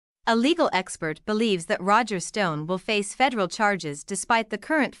A legal expert believes that Roger Stone will face federal charges despite the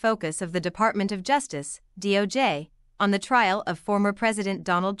current focus of the Department of Justice, DOJ, on the trial of former President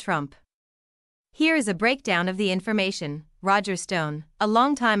Donald Trump. Here is a breakdown of the information. Roger Stone, a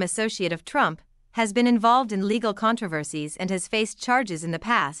longtime associate of Trump, has been involved in legal controversies and has faced charges in the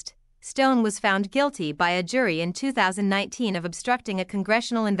past. Stone was found guilty by a jury in 2019 of obstructing a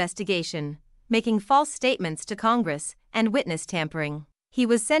congressional investigation, making false statements to Congress, and witness tampering. He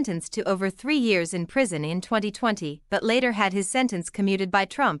was sentenced to over 3 years in prison in 2020 but later had his sentence commuted by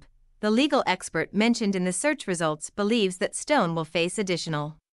Trump. The legal expert mentioned in the search results believes that Stone will face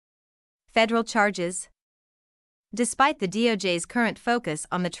additional federal charges. Despite the DOJ's current focus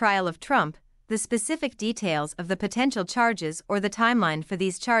on the trial of Trump, the specific details of the potential charges or the timeline for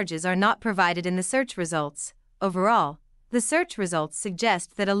these charges are not provided in the search results. Overall, the search results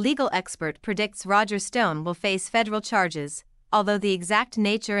suggest that a legal expert predicts Roger Stone will face federal charges, although the exact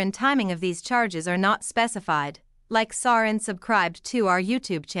nature and timing of these charges are not specified. Like, share and subscribe to our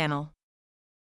YouTube channel.